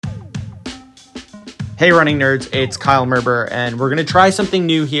Hey running nerds, it's Kyle Merber, and we're going to try something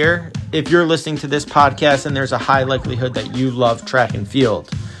new here. If you're listening to this podcast, then there's a high likelihood that you love track and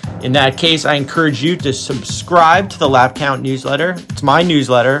field. In that case, I encourage you to subscribe to the Lap Count newsletter. It's my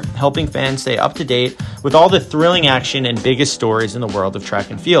newsletter, helping fans stay up to date with all the thrilling action and biggest stories in the world of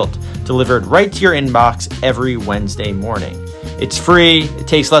track and field, delivered right to your inbox every Wednesday morning. It's free. It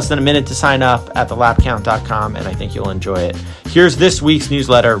takes less than a minute to sign up at thelapcount.com, and I think you'll enjoy it. Here's this week's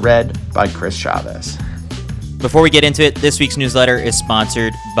newsletter read by Chris Chavez. Before we get into it, this week's newsletter is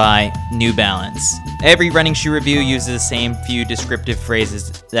sponsored by New Balance. Every running shoe review uses the same few descriptive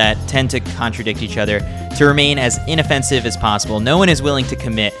phrases that tend to contradict each other to remain as inoffensive as possible. No one is willing to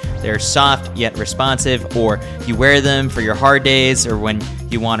commit. They're soft yet responsive, or you wear them for your hard days or when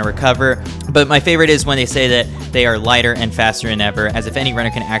you want to recover. But my favorite is when they say that they are lighter and faster than ever, as if any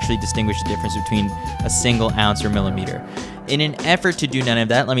runner can actually distinguish the difference between a single ounce or millimeter. In an effort to do none of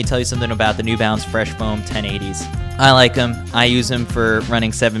that, let me tell you something about the New Balance Fresh Foam 1080s. I like them. I use them for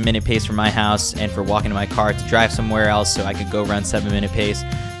running 7-minute pace from my house and for walking to my car to drive somewhere else so I could go run 7-minute pace.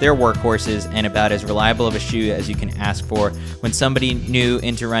 They're workhorses and about as reliable of a shoe as you can ask for. When somebody new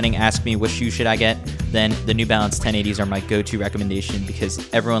into running asks me what shoe should I get, then the New Balance 1080s are my go-to recommendation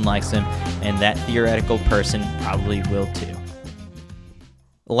because everyone likes them and that theoretical person probably will too.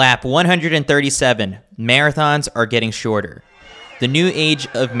 Lap 137. Marathons are getting shorter. The new age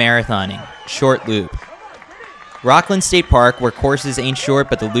of marathoning. Short loop. Rockland State Park, where courses ain't short,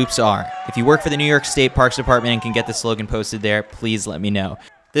 but the loops are. If you work for the New York State Parks Department and can get the slogan posted there, please let me know.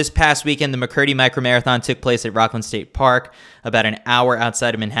 This past weekend, the McCurdy Micromarathon took place at Rockland State Park, about an hour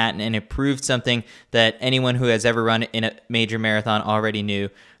outside of Manhattan, and it proved something that anyone who has ever run in a major marathon already knew.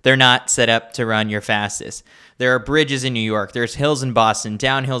 They're not set up to run your fastest. There are bridges in New York, there's hills in Boston,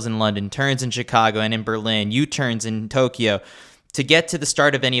 downhills in London, turns in Chicago and in Berlin, U-turns in Tokyo. To get to the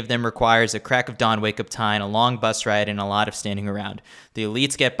start of any of them requires a crack of dawn wake-up time, a long bus ride, and a lot of standing around. The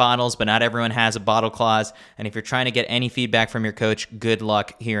elites get bottles, but not everyone has a bottle clause, and if you're trying to get any feedback from your coach, good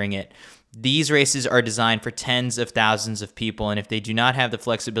luck hearing it. These races are designed for tens of thousands of people, and if they do not have the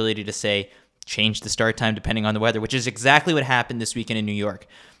flexibility to say, change the start time depending on the weather, which is exactly what happened this weekend in New York.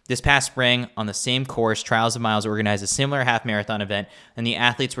 This past spring, on the same course, Trials of Miles organized a similar half-marathon event, and the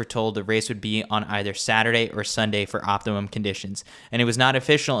athletes were told the race would be on either Saturday or Sunday for optimum conditions, and it was not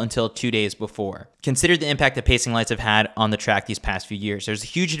official until 2 days before. Consider the impact that pacing lights have had on the track these past few years. There's a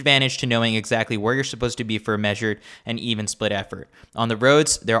huge advantage to knowing exactly where you're supposed to be for a measured and even split effort. On the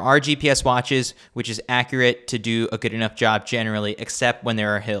roads, there are GPS watches, which is accurate to do a good enough job generally, except when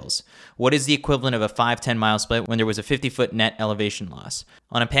there are hills. What is the equivalent of a 5-10 mile split when there was a 50-foot net elevation loss?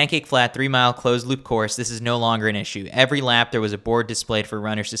 On a pancake flat 3-mile closed loop course, this is no longer an issue. Every lap there was a board displayed for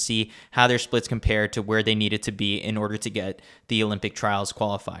runners to see how their splits compared to where they needed to be in order to get the Olympic trials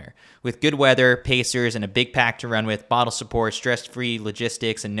qualifier. With good weather, pacers, and a big pack to run with, bottle support, stress-free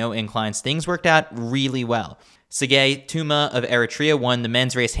logistics, and no inclines, things worked out really well. Sergey Tuma of Eritrea won the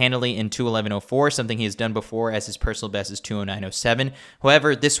men's race handily in 2:11:04, something he has done before as his personal best is 2:09:07.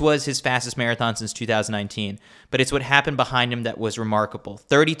 However, this was his fastest marathon since 2019, but it's what happened behind him that was remarkable.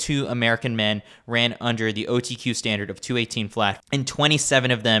 32 American men ran under the OTQ standard of 2:18 flat, and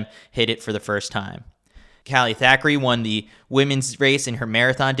 27 of them hit it for the first time. Callie Thackeray won the women's race in her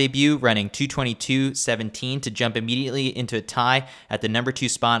marathon debut, running 2:22:17 to jump immediately into a tie at the number 2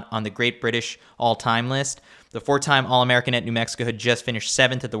 spot on the Great British all-time list. The 4-time All-American at New Mexico had just finished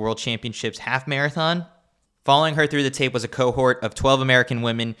 7th at the World Championships half marathon. Following her through the tape was a cohort of 12 American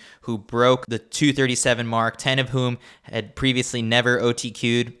women who broke the 2:37 mark, 10 of whom had previously never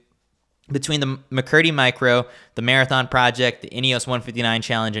OTQ'd. Between the McCurdy Micro, the Marathon Project, the Ineos 159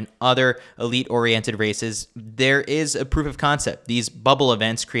 Challenge, and other elite-oriented races, there is a proof of concept. These bubble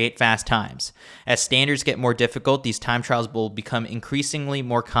events create fast times. As standards get more difficult, these time trials will become increasingly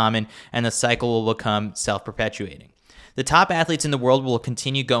more common, and the cycle will become self-perpetuating. The top athletes in the world will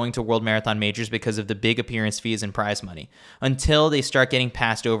continue going to World Marathon Majors because of the big appearance fees and prize money, until they start getting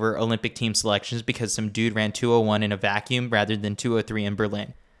passed over Olympic team selections because some dude ran 2:01 in a vacuum rather than 2:03 in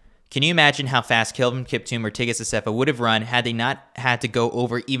Berlin. Can you imagine how fast Kelvin Kiptum or Tigges Assefa would have run had they not had to go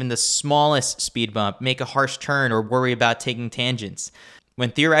over even the smallest speed bump, make a harsh turn, or worry about taking tangents? When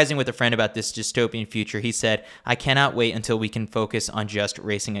theorizing with a friend about this dystopian future, he said, "I cannot wait until we can focus on just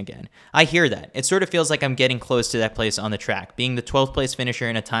racing again." I hear that. It sort of feels like I'm getting close to that place on the track. Being the 12th place finisher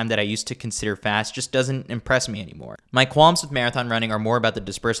in a time that I used to consider fast just doesn't impress me anymore. My qualms with marathon running are more about the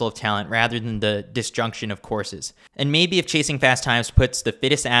dispersal of talent rather than the disjunction of courses. And maybe if chasing fast times puts the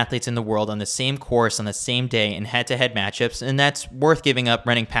fittest athletes in the world on the same course on the same day in head-to-head matchups, then that's worth giving up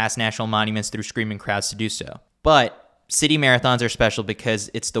running past national monuments through screaming crowds to do so. But City marathons are special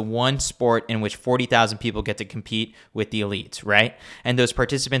because it's the one sport in which 40,000 people get to compete with the elites, right? And those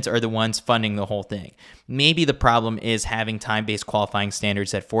participants are the ones funding the whole thing. Maybe the problem is having time-based qualifying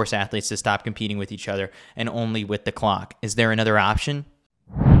standards that force athletes to stop competing with each other and only with the clock. Is there another option?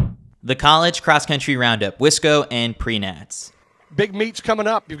 The College Cross Country Roundup, WSCO and pre-nats. Big meets coming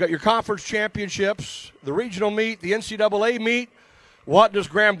up. You've got your conference championships, the regional meet, the NCAA meet. What does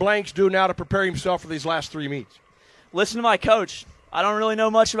Graham Blanks do now to prepare himself for these last 3 meets? Listen to my coach. I don't really know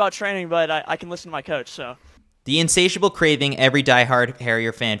much about training, but I can listen to my coach. So, the insatiable craving every diehard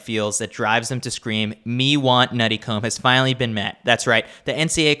Harrier fan feels that drives them to scream, "Me want Nuttycombe," has finally been met. That's right, the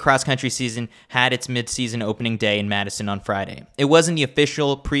NCAA cross-country season had its mid-season opening day in Madison on Friday. It wasn't the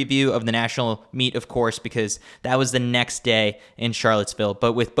official preview of the national meet, of course, because that was the next day in Charlottesville.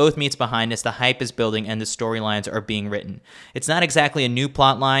 But with both meets behind us, the hype is building and the storylines are being written. It's not exactly a new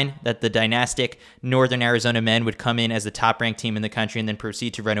plot line that the dynastic Northern Arizona men would come in as the top-ranked team in the country and then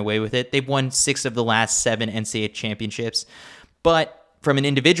proceed to run away with it. They've won 6 of the last 7 NCAA championships. But from an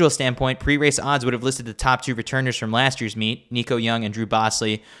individual standpoint, pre-race odds would have listed the top 2 returners from last year's meet, Nico Young and Drew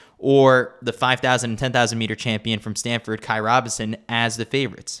Bosley, or the 5,000 and 10,000 meter champion from Stanford, Kai Robinson, as the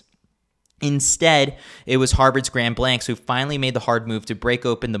favorites. Instead, it was Harvard's Graham Blanks who finally made the hard move to break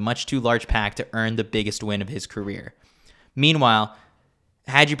open the much too large pack to earn the biggest win of his career. Meanwhile,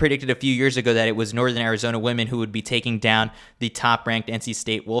 had you predicted a few years ago that it was Northern Arizona women who would be taking down the top-ranked NC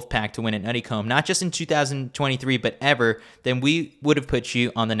State Wolfpack to win at Nuttycombe, not just in 2023, but ever, then we would have put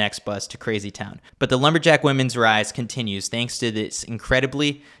you on the next bus to Crazy Town. But the Lumberjack women's rise continues thanks to this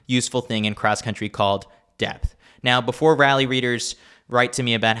incredibly useful thing in cross-country called depth. Now, before rally readers write to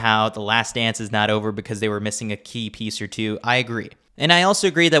me about how The Last Dance is not over because they were missing a key piece or two, I agree. And I also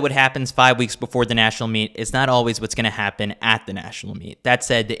agree that what happens 5 weeks before the national meet is not always what's going to happen at the national meet. That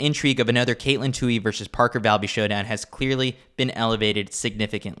said, the intrigue of another Caitlin Toohey versus Parker Valby showdown has clearly been elevated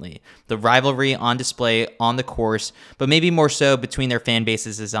significantly. The rivalry on display on the course, but maybe more so between their fan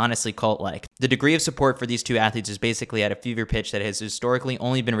bases, is honestly cult-like. The degree of support for these two athletes is basically at a fever pitch that has historically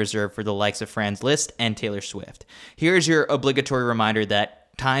only been reserved for the likes of Franz Liszt and Taylor Swift. Here's your obligatory reminder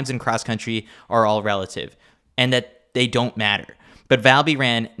that times in cross-country are all relative, and that they don't matter. But Valby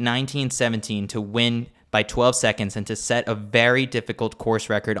ran 19:17 to win by 12 seconds and to set a very difficult course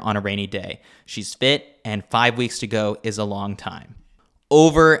record on a rainy day. She's fit, and 5 weeks to go is a long time.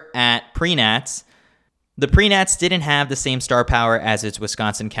 Over at Pre-Nats, the Pre-Nats didn't have the same star power as its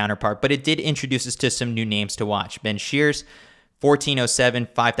Wisconsin counterpart, but it did introduce us to some new names to watch. Ben Shears, 14:07,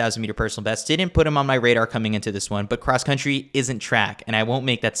 5,000 meter personal best. Didn't put him on my radar coming into this one, but cross country isn't track, and I won't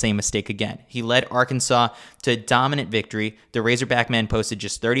make that same mistake again. He led Arkansas to a dominant victory. The Razorback men posted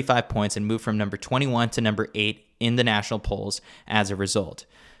just 35 points and moved from number 21 to number 8 in the national polls as a result.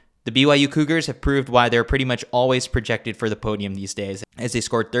 The BYU Cougars have proved why they're pretty much always projected for the podium these days, as they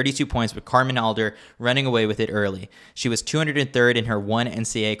scored 32 points with Carmen Alder running away with it early. She was 203rd in her one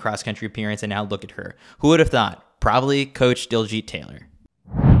NCAA cross-country appearance, and now look at her. Who would have thought? Probably Coach Diljit Taylor.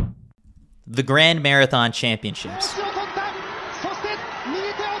 The Grand Marathon Championships.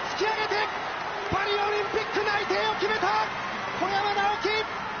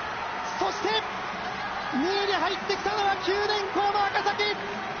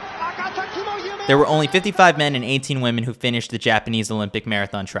 There were only 55 men and 18 women who finished the Japanese Olympic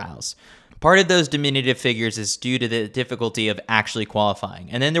marathon trials. Part of those diminutive figures is due to the difficulty of actually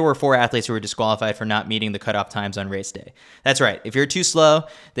qualifying. And then there were 4 athletes who were disqualified for not meeting the cutoff times on race day. That's right. If you're too slow,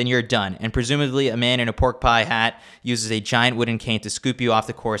 then you're done. And presumably a man in a pork pie hat uses a giant wooden cane to scoop you off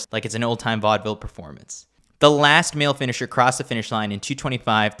the course like it's an old-time vaudeville performance. The last male finisher crossed the finish line in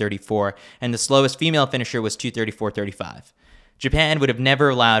 2:25.34, and the slowest female finisher was 2:34.35. Japan would have never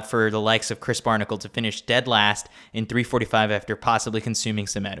allowed for the likes of Chris Barnacle to finish dead last in 3:45 after possibly consuming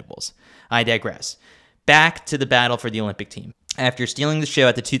some edibles. I digress. Back to the battle for the Olympic team. After stealing the show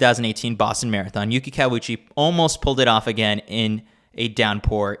at the 2018 Boston Marathon, Yuki Kawauchi almost pulled it off again in a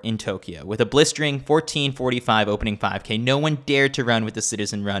downpour in Tokyo. With a blistering 14:45 opening 5K, no one dared to run with the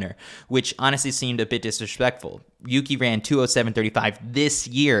citizen runner, which honestly seemed a bit disrespectful. Yuki ran 2:07.35 this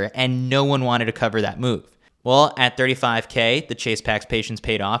year, and no one wanted to cover that move. Well, at 35K, the Chase Pack's patience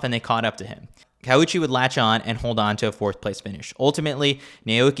paid off, and they caught up to him. Kawauchi would latch on and hold on to a 4th-place finish. Ultimately,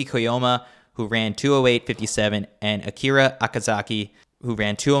 Naoki Koyama, who ran 2:08.57, and Akira Akazaki, who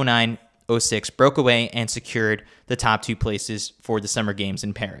ran 2:09.06, broke away and secured the top 2 places for the Summer Games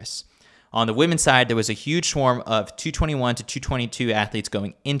in Paris. On the women's side, there was a huge swarm of 2:21 to 2:22 athletes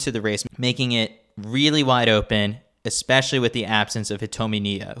going into the race, making it really wide open, especially with the absence of Hitomi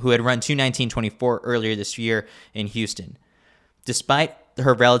Nia, who had run 2:19.24 earlier this year in Houston. Despite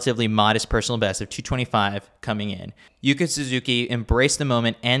her relatively modest personal best of 225 coming in, Yuka Suzuki embraced the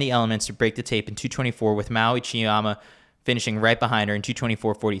moment and the elements to break the tape in 224, with Mao Ichiyama finishing right behind her in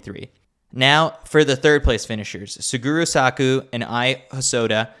 224.43. Now, for the third place finishers, Suguru Saku and Ai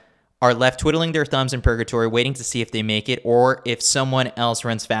Hosoda are left twiddling their thumbs in purgatory, waiting to see if they make it or if someone else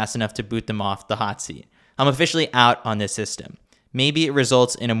runs fast enough to boot them off the hot seat. I'm officially out on this system. Maybe it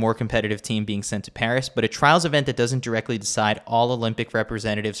results in a more competitive team being sent to Paris, but a trials event that doesn't directly decide all Olympic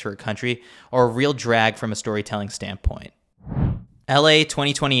representatives for a country are a real drag from a storytelling standpoint. LA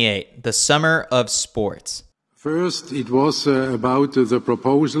 2028, the summer of sports. First, it was about the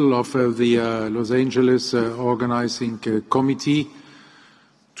proposal of the Los Angeles organizing committee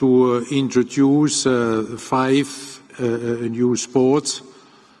to introduce 5 new sports,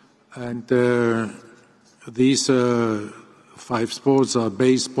 and these 5 sports are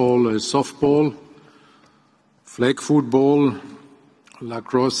baseball, softball, flag football,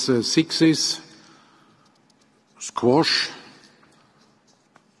 lacrosse sixes, squash,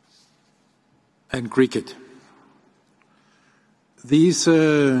 and cricket. These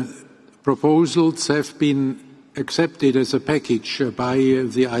proposals have been accepted as a package by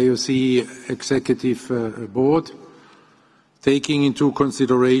the IOC Executive Board, taking into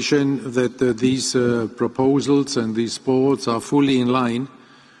consideration that these proposals and these sports are fully in line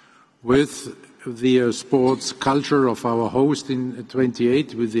with the sports culture of our host in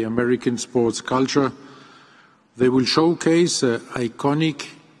 28, with the American sports culture. They will showcase iconic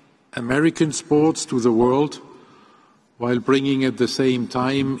American sports to the world, while bringing at the same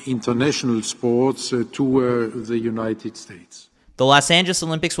time international sports to the United States. The Los Angeles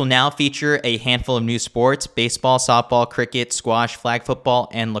Olympics will now feature a handful of new sports: baseball, softball, cricket, squash, flag football,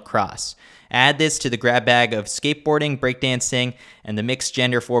 and lacrosse. Add this to the grab bag of skateboarding, breakdancing, and the mixed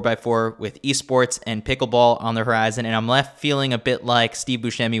gender 4x4 with esports and pickleball on the horizon, and I'm left feeling a bit like Steve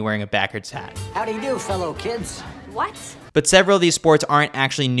Buscemi wearing a backwards hat. How do you do, fellow kids? What? But several of these sports aren't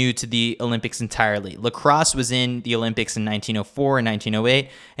actually new to the Olympics entirely. Lacrosse was in the Olympics in 1904 and 1908,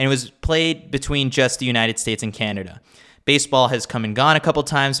 and it was played between just the United States and Canada. Baseball has come and gone a couple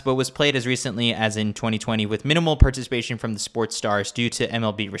times, but was played as recently as in 2020 with minimal participation from the sports stars due to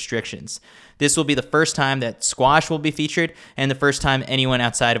MLB restrictions. This will be the first time that squash will be featured, and the first time anyone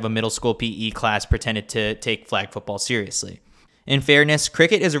outside of a middle school PE class pretended to take flag football seriously. In fairness,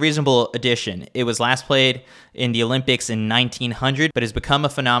 cricket is a reasonable addition. It was last played in the Olympics in 1900, but has become a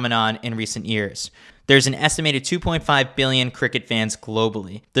phenomenon in recent years. There's an estimated 2.5 billion cricket fans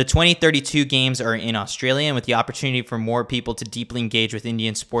globally. The 2032 games are in Australia, and with the opportunity for more people to deeply engage with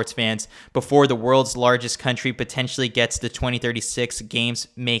Indian sports fans before the world's largest country potentially gets the 2036 games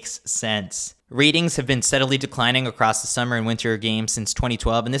makes sense. Ratings have been steadily declining across the summer and winter games since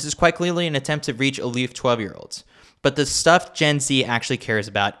 2012, and this is quite clearly an attempt to reach aloof 12-year-olds. But the stuff Gen Z actually cares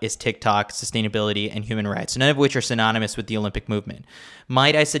about is TikTok, sustainability, and human rights, none of which are synonymous with the Olympic movement.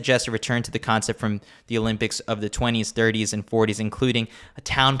 Might I suggest a return to the concept from the Olympics of the 20s, 30s, and 40s, including a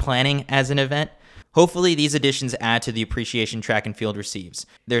town planning as an event? Hopefully, these additions add to the appreciation track and field receives.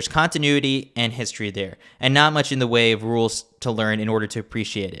 There's continuity and history there, and not much in the way of rules to learn in order to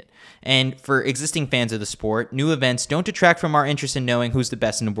appreciate it. And for existing fans of the sport, new events don't detract from our interest in knowing who's the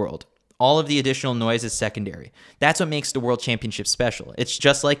best in the world. All of the additional noise is secondary. That's what makes the World Championship special. It's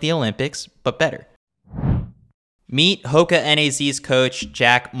just like the Olympics, but better. Meet Hoka NAZ's coach,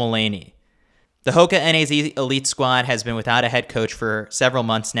 Jack Mullaney. The Hoka NAZ elite squad has been without a head coach for several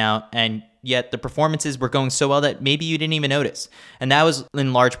months now, and yet the performances were going so well that maybe you didn't even notice. And that was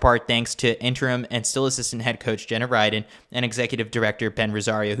in large part thanks to interim and still assistant head coach Jenna Ryden and executive director Ben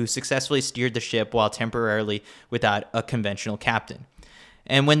Rosario, who successfully steered the ship while temporarily without a conventional captain.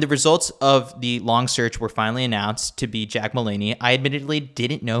 And when the results of the long search were finally announced to be Jack Mullaney, I admittedly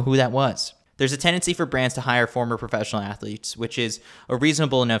didn't know who that was. There's a tendency for brands to hire former professional athletes, which is a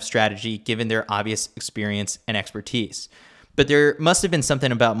reasonable enough strategy given their obvious experience and expertise. But there must have been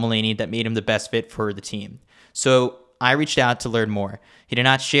something about Mullaney that made him the best fit for the team. So I reached out to learn more. He did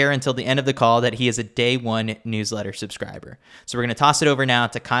not share until the end of the call that he is a day one newsletter subscriber. So we're going to toss it over now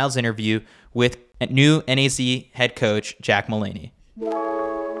to Kyle's interview with new NAZ head coach Jack Mullaney.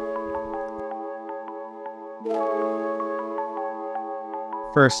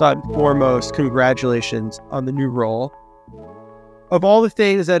 First and foremost, congratulations on the new role. Of all the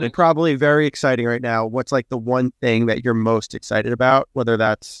things that are probably very exciting right now, what's like the one thing that you're most excited about, whether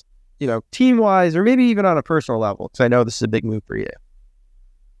that's, team-wise or maybe even on a personal level? Because I know this is a big move for you.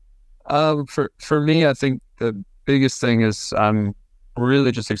 For me, I think the biggest thing is I'm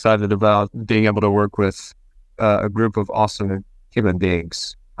really just excited about being able to work with a group of awesome human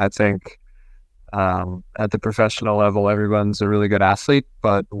beings. I think at the professional level, everyone's a really good athlete,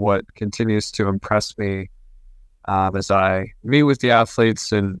 but what continues to impress me as I meet with the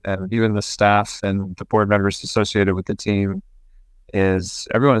athletes and even the staff and the board members associated with the team is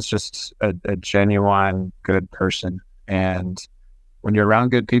everyone's just a genuine good person. And when you're around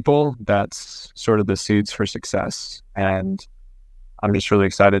good people, that's sort of the seeds for success. And I'm just really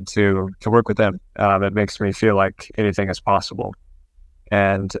excited to work with them. It makes me feel like anything is possible.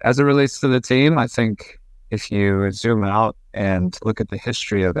 And as it relates to the team, I think if you zoom out and look at the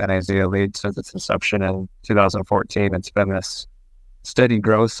history of NAZ Elite since its inception in 2014, it's been this steady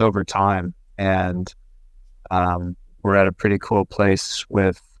growth over time. And we're at a pretty cool place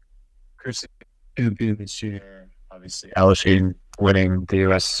with Chris this year, obviously LSU winning the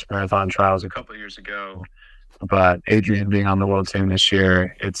U.S. Marathon Trials a couple of years ago, but Adrian being on the world team this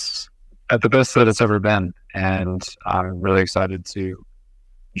year, it's at the best that it's ever been. And I'm really excited to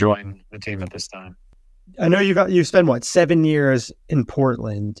join the team at this time. I know you spent, 7 years in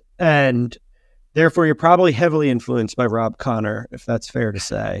Portland, and therefore you're probably heavily influenced by Rob Connor, if that's fair to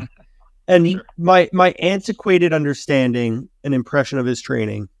say. And sure. My antiquated understanding and impression of his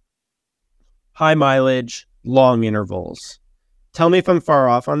training, high mileage, long intervals. Tell me if I'm far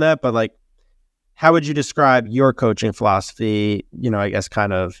off on that, but how would you describe your coaching philosophy, I guess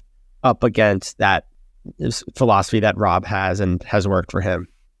kind of up against that philosophy that Rob has and has worked for him?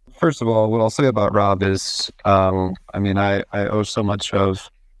 First of all, what I'll say about Rob is, I owe so much of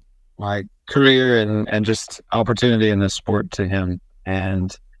my career and just opportunity in this sport to him.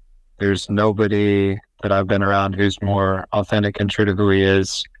 And there's nobody that I've been around who's more authentic and true to who he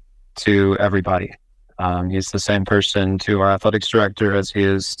is to everybody. He's the same person to our athletics director as he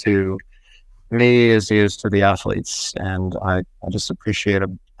is to me, as he is to the athletes. And I just appreciate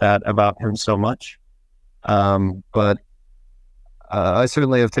that about him so much. But I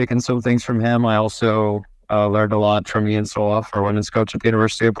certainly have taken some things from him. I also learned a lot from Ian Soloff, our women's coach at the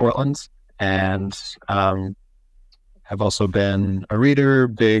University of Portland, and have also been a reader,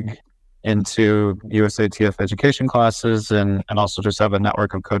 big into USATF education classes, and also just have a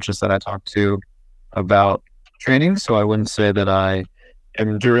network of coaches that I talk to about training. So I wouldn't say that I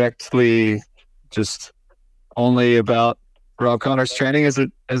am directly just only about Rob Connor's training as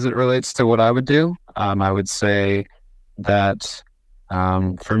it relates to what I would do. I would say that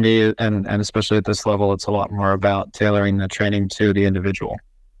for me, and especially at this level, it's a lot more about tailoring the training to the individual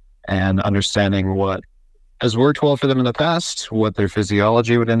and understanding what has worked well for them in the past, what their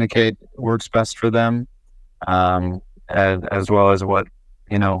physiology would indicate works best for them, and as well as what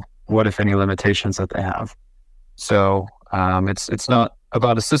if any limitations that they have. So it's not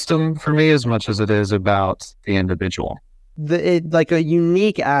about a system for me as much as it is about the individual. A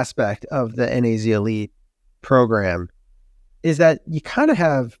unique aspect of the NAZ Elite program is that you kind of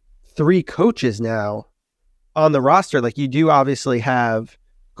have 3 coaches now on the roster. You do obviously have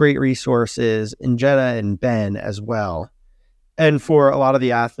great resources in Jenna and Ben as well. And for a lot of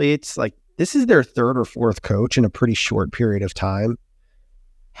the athletes, this is their 3rd or 4th coach in a pretty short period of time.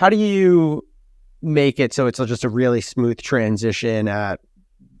 How do you make it so it's just a really smooth transition at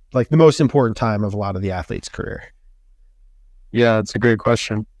the most important time of a lot of the athletes' career? Yeah, it's a great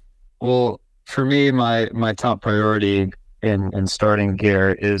question. Well, for me, my top priority in starting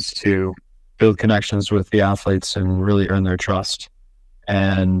here is to build connections with the athletes and really earn their trust.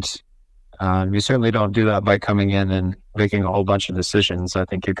 And you certainly don't do that by coming in and making a whole bunch of decisions. I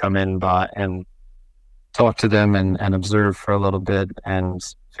think you come in and talk to them and observe for a little bit and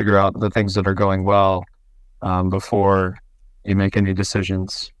figure out the things that are going well before you make any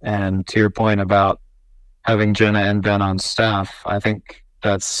decisions. And to your point about having Jenna and Ben on staff, I think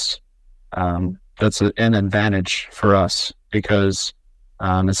that's an advantage for us because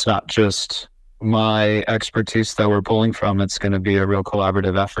it's not just my expertise that we're pulling from. It's going to be a real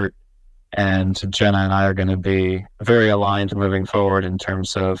collaborative effort. And Jenna and I are going to be very aligned moving forward in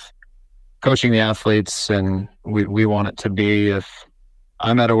terms of coaching the athletes. And we want it to be, if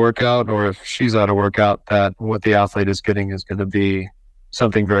I'm at a workout or if she's at a workout, that what the athlete is getting is going to be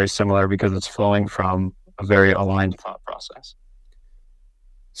something very similar because it's flowing from a very aligned thought process.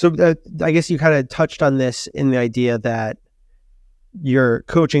 So I guess you kind of touched on this in the idea that you're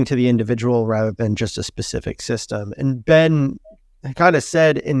coaching to the individual rather than just a specific system. And Ben kind of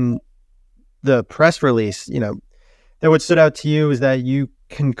said in the press release, that what stood out to you is that you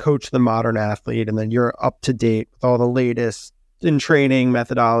can coach the modern athlete and then you're up to date with all the latest in training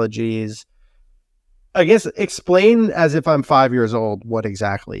methodologies. I guess explain, as if I'm 5 years old, what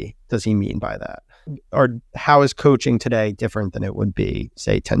exactly does he mean by that? Or how is coaching today different than it would be,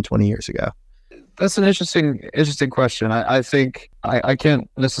 say, 10, 20 years ago? That's an interesting question. I think I can't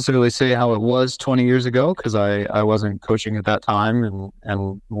necessarily say how it was 20 years ago because I wasn't coaching at that time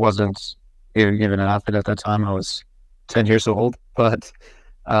and wasn't even an athlete at that time. I was 10 years old, but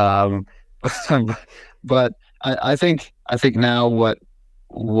um, but I think now what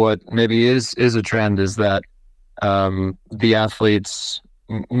maybe is a trend is that the athletes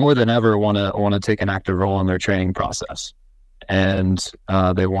more than ever want to take an active role in their training process, and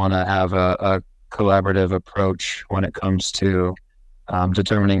they want to have a collaborative approach when it comes to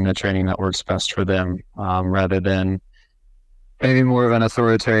determining the training that works best for them, rather than maybe more of an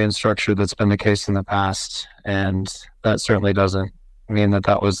authoritarian structure that's been the case in the past. And that certainly doesn't mean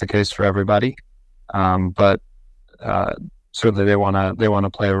that was the case for everybody, but certainly they want to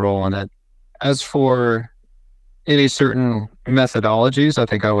play a role in it. As for any certain methodologies, I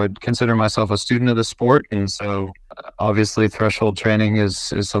think I would consider myself a student of the sport, and so obviously threshold training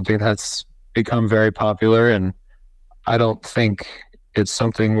is something that's become very popular, and I don't think it's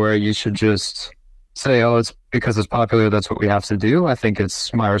something where you should just say, oh, it's because it's popular, that's what we have to do. I think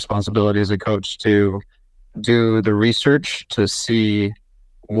it's my responsibility as a coach to do the research to see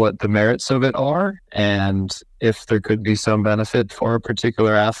what the merits of it are and if there could be some benefit for a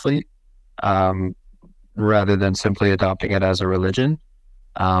particular athlete, rather than simply adopting it as a religion.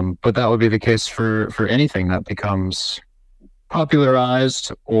 But that would be the case for anything that becomes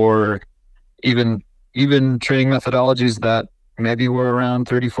popularized, or even training methodologies that maybe were around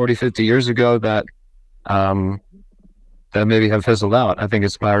 30, 40, 50 years ago that maybe have fizzled out. I think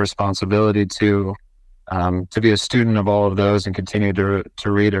it's my responsibility to be a student of all of those and continue to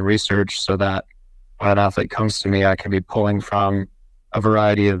read and research so that when an athlete comes to me, I can be pulling from a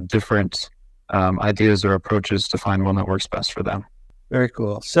variety of different ideas or approaches to find one that works best for them. Very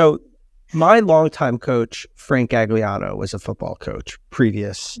cool. So my longtime coach, Frank Gagliano, was a football coach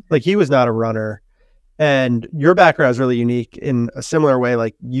previous. Like, he was not a runner. And your background is really unique in a similar way.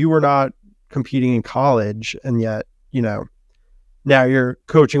 Like, you were not competing in college, and yet, now you're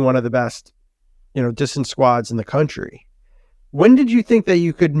coaching one of the best, distance squads in the country. When did you think that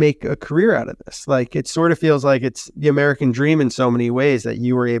you could make a career out of this? Like, it sort of feels like it's the American dream in so many ways that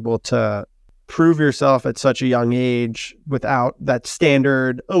you were able to prove yourself at such a young age without that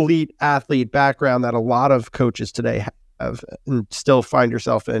standard elite athlete background that a lot of coaches today have, and still find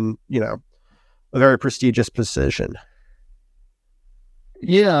yourself in, a very prestigious position.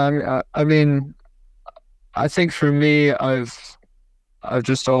 Yeah, I mean, I think for me, I've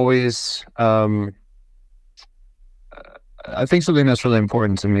just always, I think something that's really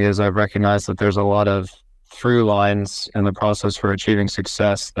important to me is I've recognized that there's a lot of through lines in the process for achieving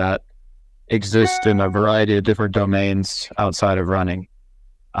success that exist in a variety of different domains outside of running.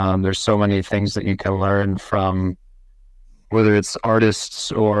 There's so many things that you can learn from, whether it's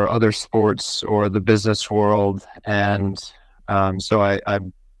artists or other sports or the business world. And so I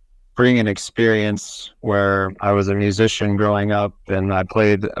bring an experience where I was a musician growing up and I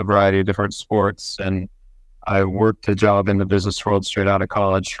played a variety of different sports, and I worked a job in the business world straight out of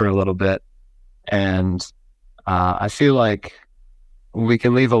college for a little bit. And I feel like we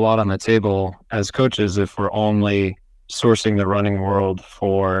can leave a lot on the table as coaches if we're only sourcing the running world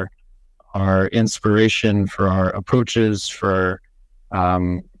for our inspiration, for our approaches, for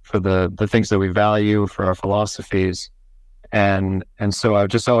the things that we value, for our philosophies. And so I've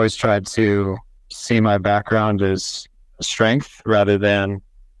just always tried to see my background as a strength rather than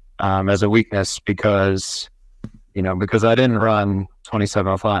as a weakness, because I didn't run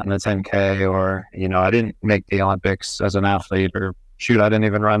 27 flat in the 10K, or, I didn't make the Olympics as an athlete, or shoot, I didn't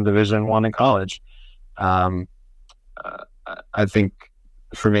even run Division I in college. I think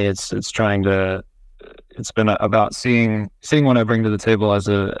for me, it's been about seeing what I bring to the table as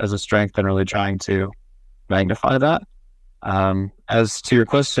a strength and really trying to magnify that. As to your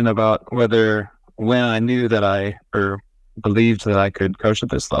question about when I knew that or believed that I could coach at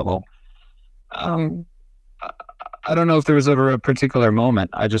this level, I don't know if there was ever a particular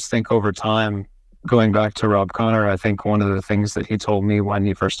moment. I just think over time, going back to Rob Connor, I think one of the things that he told me when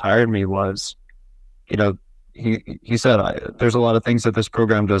he first hired me was, he said, there's a lot of things that this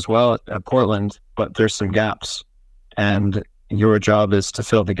program does well at Portland, but there's some gaps, and your job is to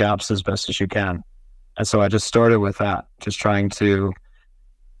fill the gaps as best as you can. And so I just started with that, just trying to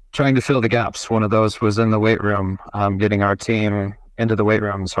fill the gaps. One of those was in the weight room, getting our team into the weight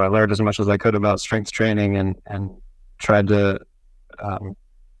room. So I learned as much as I could about strength training and tried to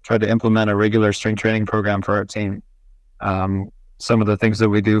implement a regular strength training program for our team. Some of the things that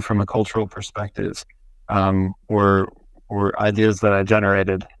we do from a cultural perspective were ideas that I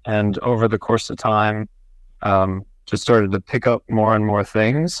generated, and over the course of time, just started to pick up more and more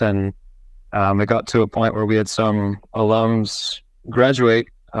things. And It got to a point where we had some alums graduate,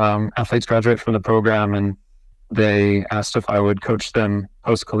 athletes graduate from the program, and they asked if I would coach them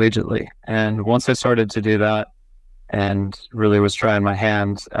post-collegiately. And once I started to do that and really was trying my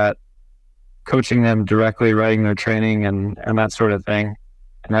hand at coaching them directly, writing their training and that sort of thing,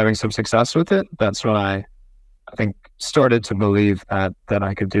 and having some success with it, that's when I think started to believe that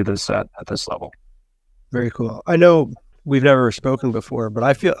I could do this at this level. Very cool. I know we've never spoken before, but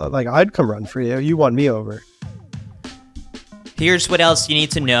I feel like I'd come run for you. You won me over. Here's what else you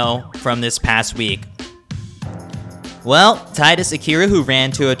need to know from this past week. Well, Titus Akira, who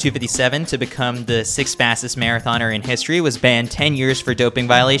ran 2:02:57 to become the 6th fastest marathoner in history, was banned 10 years for doping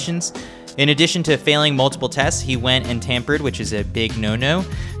violations. In addition to failing multiple tests, he went and tampered, which is a big no-no.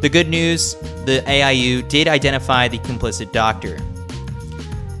 The good news, the AIU did identify the complicit doctor.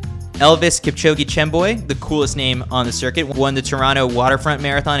 Elvis Kipchoge Chemboy, the coolest name on the circuit, won the Toronto Waterfront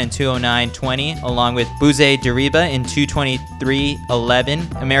Marathon in 2:09:20, along with Buze Dariba in 2:23:11.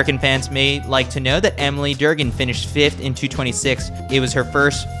 American fans may like to know that Emily Durgan finished 5th in 2:26. It was her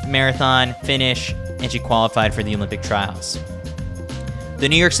first marathon finish, and she qualified for the Olympic trials. The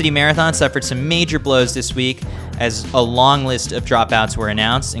New York City Marathon suffered some major blows this week as a long list of dropouts were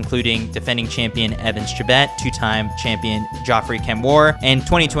announced, including defending champion Evans Chebet, two-time champion Geoffrey Kamworor, and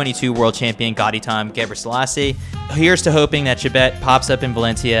 2022 world champion Gautam Ghebreselassie. Here's to hoping that Chebet pops up in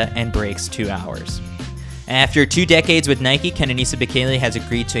Valencia and breaks 2 hours. After 2 decades with Nike, Kenenisa Bekele has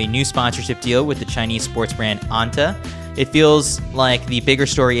agreed to a new sponsorship deal with the Chinese sports brand Anta. It feels like the bigger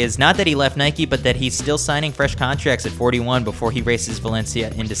story is not that he left Nike, but that he's still signing fresh contracts at 41 before he races Valencia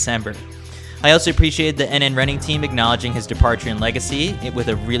in December. I also appreciate the NN running team acknowledging his departure and legacy with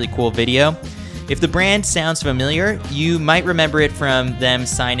a really cool video. If the brand sounds familiar, you might remember it from them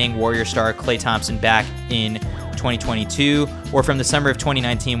signing Warrior star Klay Thompson back in 2022, or from the summer of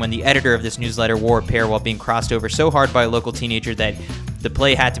 2019 when the editor of this newsletter wore a pair while being crossed over so hard by a local teenager that the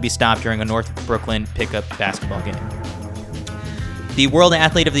play had to be stopped during a North Brooklyn pickup basketball game. The World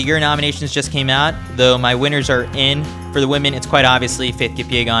Athlete of the Year nominations just came out, though my winners are in. For the women, it's quite obviously Faith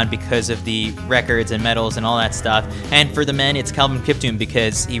Kipyegon because of the records and medals and all that stuff. And for the men, it's Kelvin Kiptum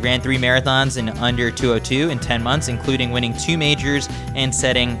because he ran 3 marathons in under 2:02 in 10 months, including winning 2 majors and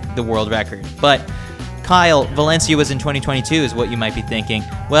setting the world record. But Kyle, Valencia was in 2022 is what you might be thinking.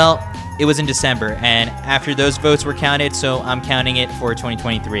 Well, it was in December, and after those votes were counted, so I'm counting it for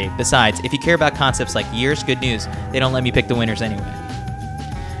 2023. Besides, if you care about concepts like years, good news, they don't let me pick the winners anyway.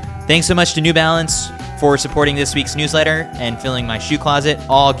 Thanks so much to New Balance for supporting this week's newsletter and filling my shoe closet.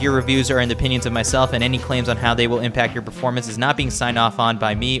 All gear reviews are in the opinions of myself, and any claims on how they will impact your performance is not being signed off on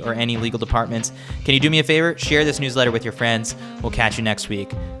by me or any legal departments. Can you do me a favor? Share this newsletter with your friends. We'll catch you next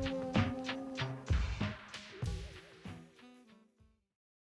week.